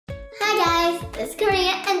guys, it's Gummy,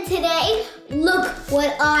 and today, look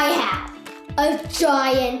what I have. A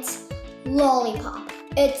giant lollipop.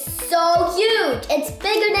 It's so huge. It's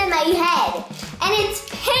bigger than my head. And it's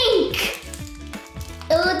pink.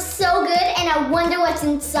 It looks so good, and I wonder what's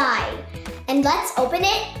inside. And let's open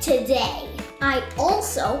it today. I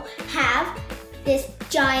also have this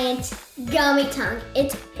giant gummy tongue.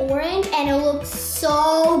 It's orange and it looks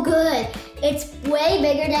so good. It's way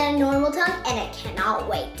bigger than a normal tongue and I cannot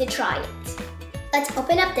wait to try it. Let's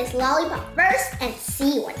open up this lollipop first and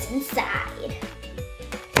see what's inside.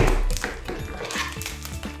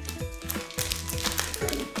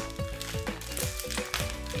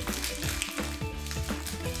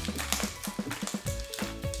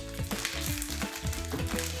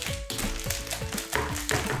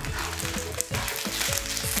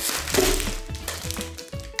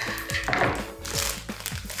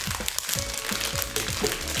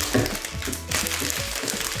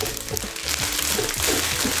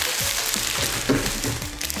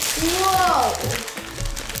 Whoa!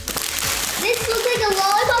 This looks like a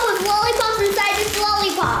lollipop with lollipops inside this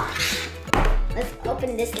lollipop. Let's open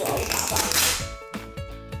this lollipop up.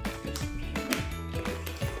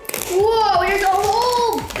 Whoa, there's a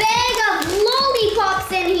whole bag of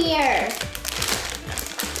lollipops in here.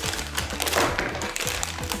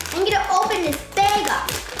 I'm gonna open this bag up.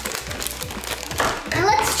 And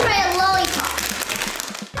let's try a lollipop.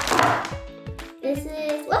 This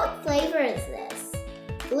is, what flavor is this?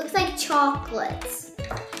 It looks like chocolates.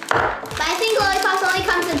 But I think lollipops only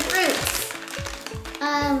comes in fruits.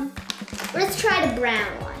 Let's try the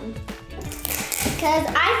brown one. Because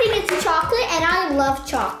I think it's chocolate and I love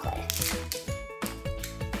chocolate.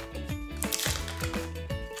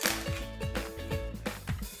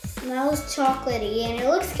 Smells chocolatey and it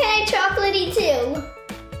looks kind of chocolatey too.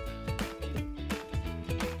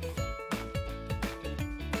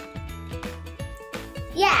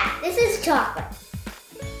 Yeah, this is chocolate.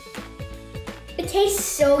 It tastes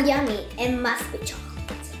so yummy. It must be chocolate.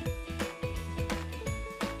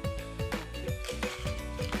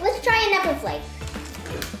 Let's try another flavor.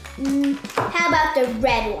 How about the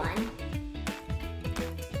red one?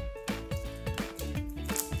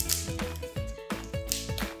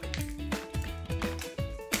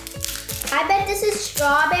 I bet this is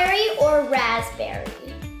strawberry or raspberry.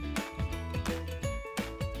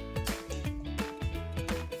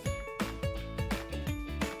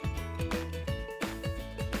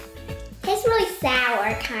 Tastes really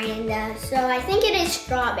sour, kinda, so I think it is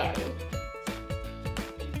strawberry.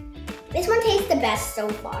 This one tastes the best so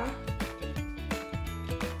far.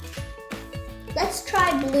 Let's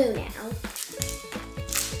try blue now.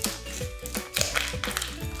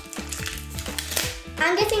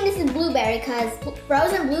 I'm guessing this is blueberry because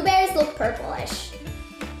frozen blueberries look purplish.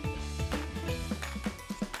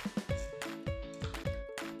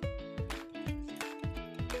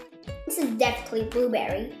 This is definitely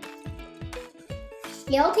blueberry.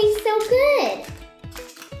 It all tastes so good.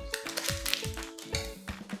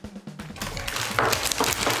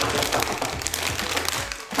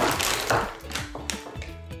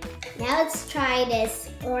 Now let's try this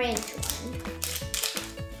orange one.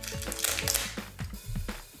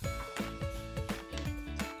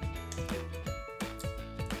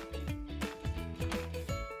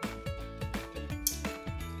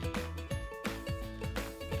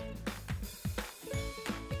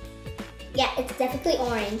 Yeah, it's definitely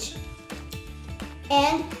orange.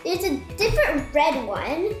 And there's a different red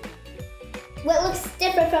one. What looks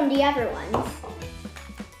different from the other ones.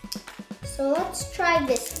 So let's try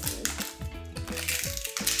this one.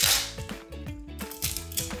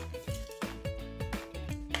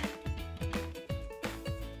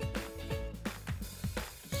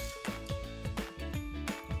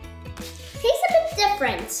 Tastes a bit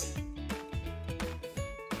different.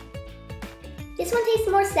 This one tastes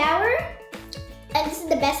more sour. And this is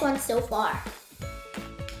the best one so far.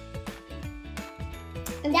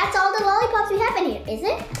 And that's all the lollipops we have in here, is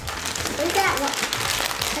it? What is that one?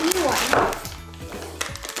 A new one.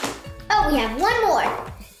 Oh, we have one more.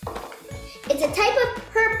 It's a type of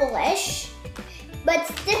purplish, but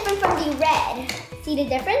it's different from the red. See the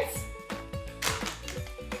difference?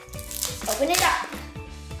 Open it up.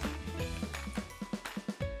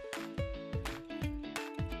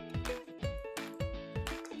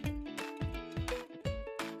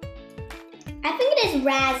 I think it is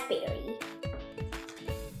raspberry.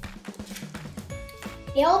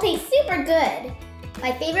 It all tastes super good.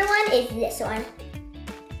 My favorite one is this one.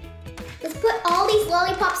 Let's put all these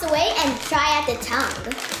lollipops away and try out the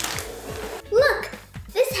tongue. Look,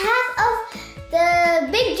 this half of the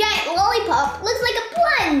big giant lollipop looks like a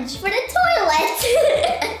plunge for the toilet.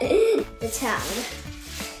 The tongue.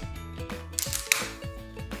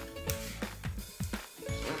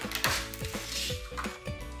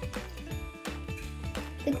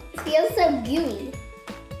 It feels so gooey.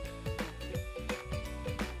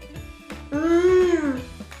 Mmm.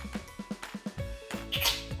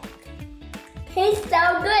 Tastes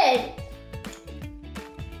so good.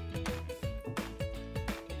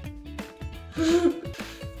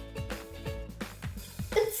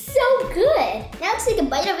 It's so good. Now let's take a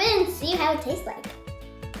bite of it and see how it tastes like.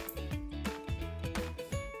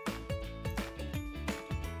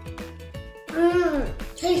 Mmm,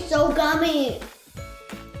 tastes so gummy.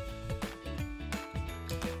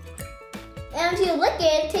 And if you lick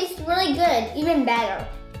it, it tastes really good, even better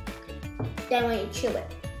than when you chew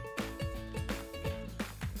it.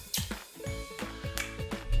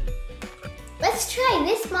 Let's try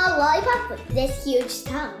this small lollipop with this huge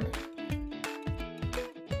tongue.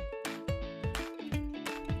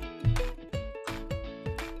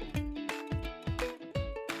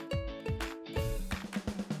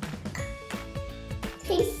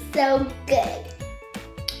 Tastes so good.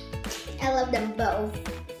 I love them both.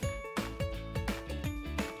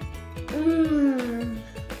 Mmm.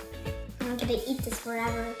 I'm gonna eat this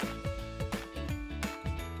forever.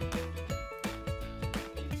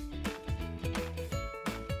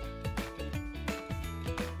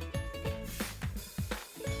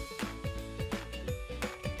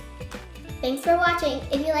 Thanks for watching.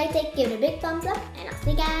 If you liked it, give it a big thumbs up, and I'll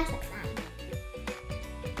see you guys next time.